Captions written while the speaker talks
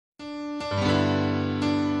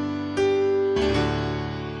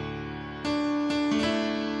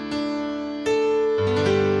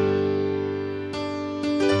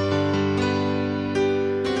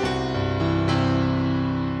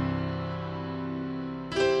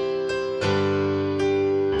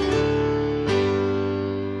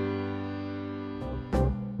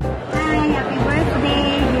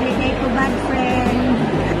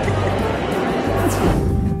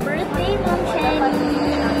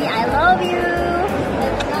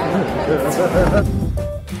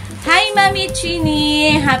Hi, Mami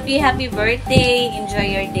Chini! Happy birthday! Enjoy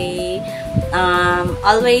your day.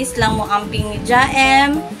 Always lang mo amping ni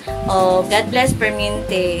Jaem. Oh, God bless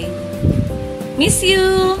Perminte. Miss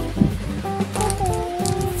you!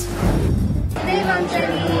 Hey, Mom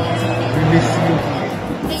Chini! We miss you.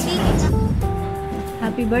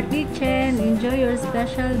 Happy birthday, Chen! Enjoy your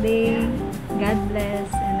special day. God bless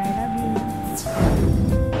and I love you.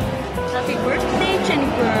 Happy birthday, Chen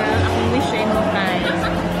girl! Akong wish mo kay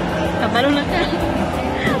kabalo na ka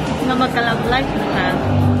na magka-love life na ka.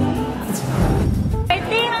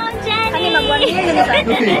 Birthday, Mom Jenny! Ano mag-1 year na ba?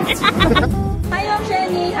 Hi, Mom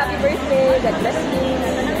Jenny! Happy birthday! God bless you!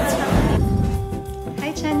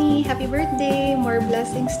 Hi, Chani! Happy birthday! More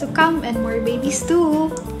blessings to come and more babies too!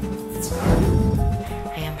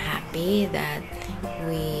 I am happy that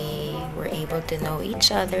we were able to know each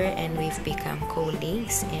other and we've become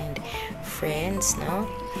colleagues and friends, no?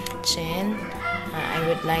 Chen, I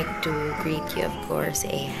would like to greet you, of course,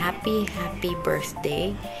 a happy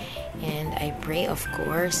birthday, and I pray, of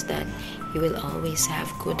course, that you will always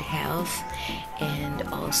have good health, and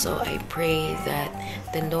also I pray that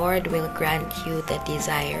the Lord will grant you the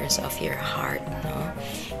desires of your heart, no?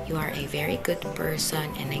 You are a very good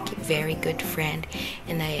person and a very good friend,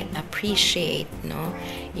 and I appreciate, no,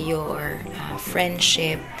 your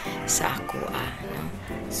friendship sa akua, no?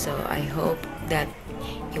 So I hope that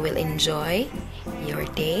you will enjoy your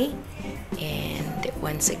day, and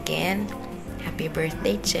once again, happy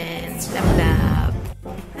birthday, Chen. Love, love.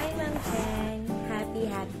 Hi, Ma'am Chen. Happy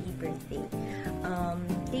birthday.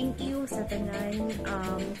 Thank you sa tanan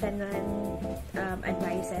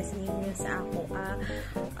advices ninyo sa ako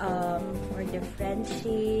for the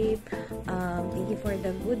friendship. Thank you for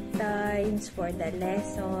the good times, for the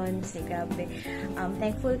lessons. Grabe.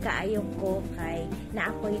 Thankful kaayo ko kay na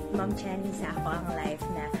ako Ma'am Chen sa ako ang life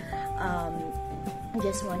na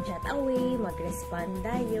just one chat away, mag-respond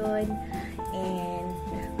dayon, and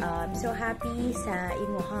so happy sa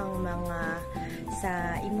imuhang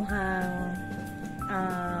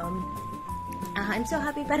I'm so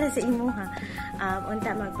happy para sa imuha.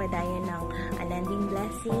 Unta magpadayon ng landing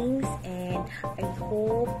blessings, and I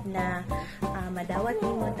hope na madawat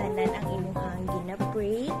nimo tanan ang imuhang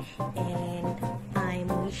gina-pray, and I'm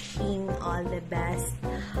wishing all the best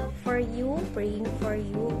for you, praying for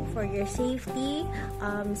you, for your safety,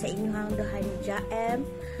 sa inyong duha ni Jaem,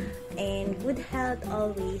 and good health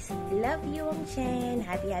always. Love you, Ma'am Chen.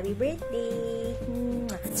 Happy birthday.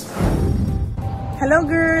 Hello,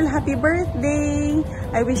 girl! Happy birthday!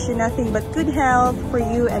 I wish you nothing but good health for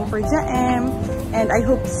you and for Jaem, and I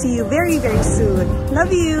hope to see you very soon.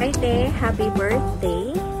 Love you! Happy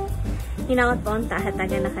birthday! Hinaot ko ang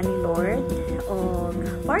tahatagan na ka ni Lord o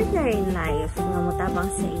partner in life nga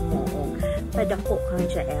mutabang sa imo o padako kang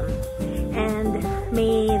Jaem. And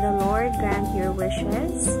may the Lord grant your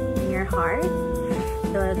wishes in your heart,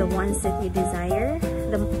 the ones that you desire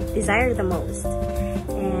the most.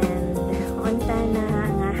 And unta na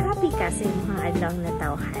nga happy ka sa mga adlaw na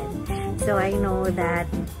tawhan. So I know that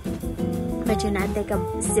medyo natin ka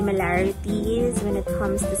similarities when it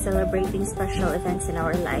comes to celebrating special events in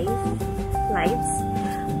our lives,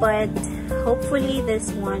 but hopefully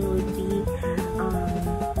this one would be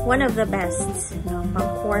one of the best,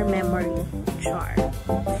 pang core memory. Char.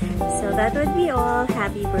 So that would be all.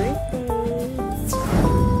 Happy birthday!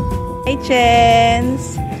 Hey,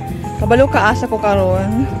 Chens! Kabalo ka asa ko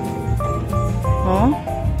karon. Oh?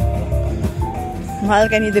 Mahal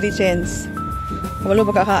ka ni Diri, Chens. Kabalo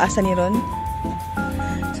ba ka kaasa ni Ron?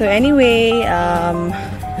 So anyway,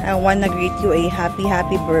 I wanna greet you a happy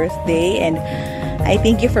birthday, and I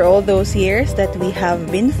thank you for all those years that we have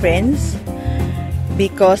been friends.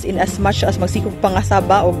 Because in as much as magsikog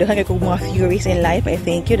pangasaba o daghan kay kog mga theories in life, I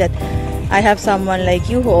thank you that I have someone like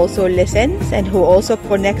you who also listens and who also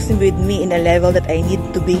connects with me in a level that I need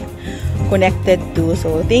to be connected to.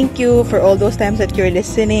 So thank you for all those times that you're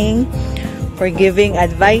listening, for giving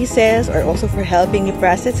advices, or also for helping me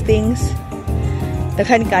process things.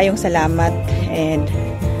 Daghan kayong salamat, and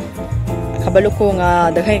kabalo ko nga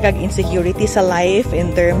daghan kag insecurity sa life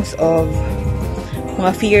in terms of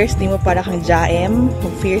mga fears nimo para kang jaem,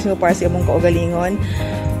 fears mo para sa imong kaugalingon.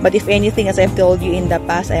 But if anything, as I've told you in the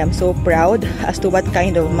past, I am so proud as to what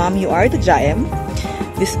kind of mom you are to jaem,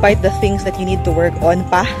 despite the things that you need to work on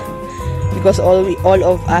pa, because all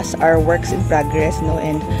of us are works in progress, no.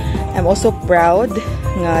 And I'm also proud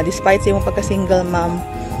nga despite sa imong pagka-single mom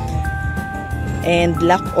and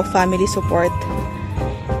lack of family support,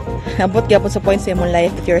 nabot gyapon sa point sa imong life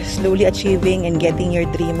that you're slowly achieving and getting your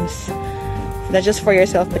dreams, not just for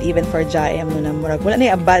yourself but even for Jaem, no, na murag wala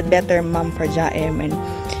na better mom for Jaem. And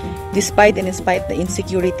despite and in spite the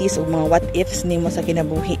insecurities o mga what ifs nimo sa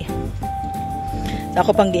kinabuhi, sa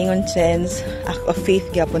ako pang giingon, Chens, act of faith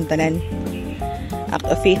gyapon tanan, act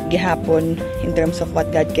of faith gihapon in terms of what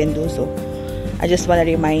God can do. So I just want to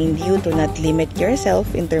remind you to not limit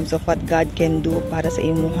yourself in terms of what God can do para sa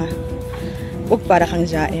imuha ug para kang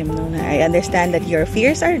Jaem, no. I understand that your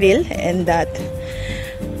fears are real and that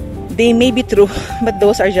they may be true, but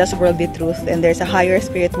those are just worldly truth, and there's a higher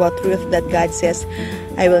spiritual truth that God says,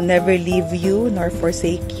 I will never leave you nor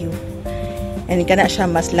forsake you. And kana siya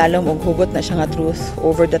mas lalom og hugot na siya nga truth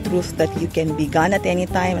over the truth that you can be gone at any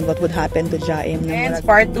time and what would happen to Jaem. And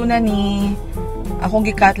part 2 na ni akong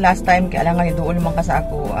gikat last time kaya alangan ni duol man ka sa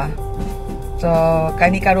ako So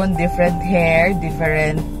kani karon different hair,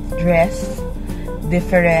 different dress,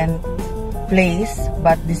 different place,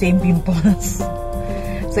 but the same pimples.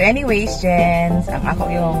 So anyways, Chens, ang ako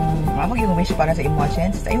yung wish para sa imo,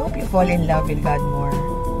 Chens, I hope you fall in love with God more.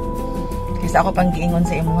 Kasi ako pang giingon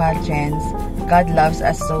sa imo, Chens, God loves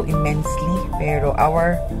us so immensely, pero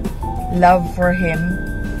our love for Him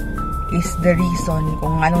is the reason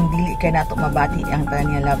kung anong dili kay nato mabati ang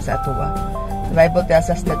tanan niya love sa atoa. The Bible tells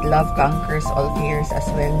us that love conquers all fears as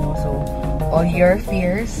well, no? So all your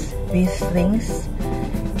fears, these things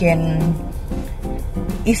can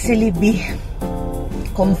easily be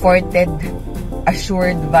comforted,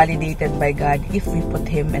 assured, validated by God if we put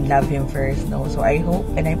Him and love Him first, no? So I hope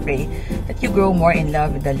and I pray that you grow more in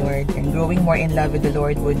love with the Lord, and growing more in love with the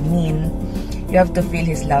Lord would mean you have to feel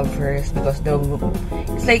His love first, because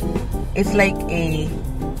it's like a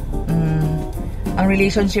ang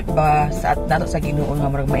relationship ba sa nato sa Ginoo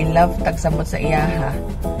nga murag ma-in love tag samot sa iyaha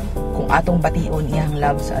kung atong bation iyang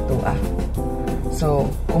love sa atoa. So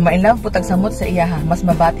kung ma-in love po tag samot sa iyaha, mas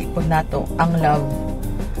mabati pud nato ang love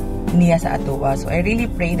niya sa atoa. So I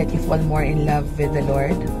really pray that you fall more in love with the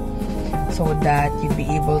Lord, so that you'd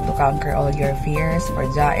be able to conquer all your fears for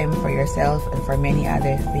Jaem, for yourself, and for many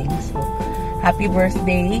other things. So happy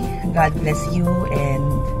birthday, God bless you,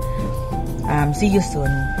 and see you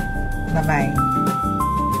soon. Bye-bye.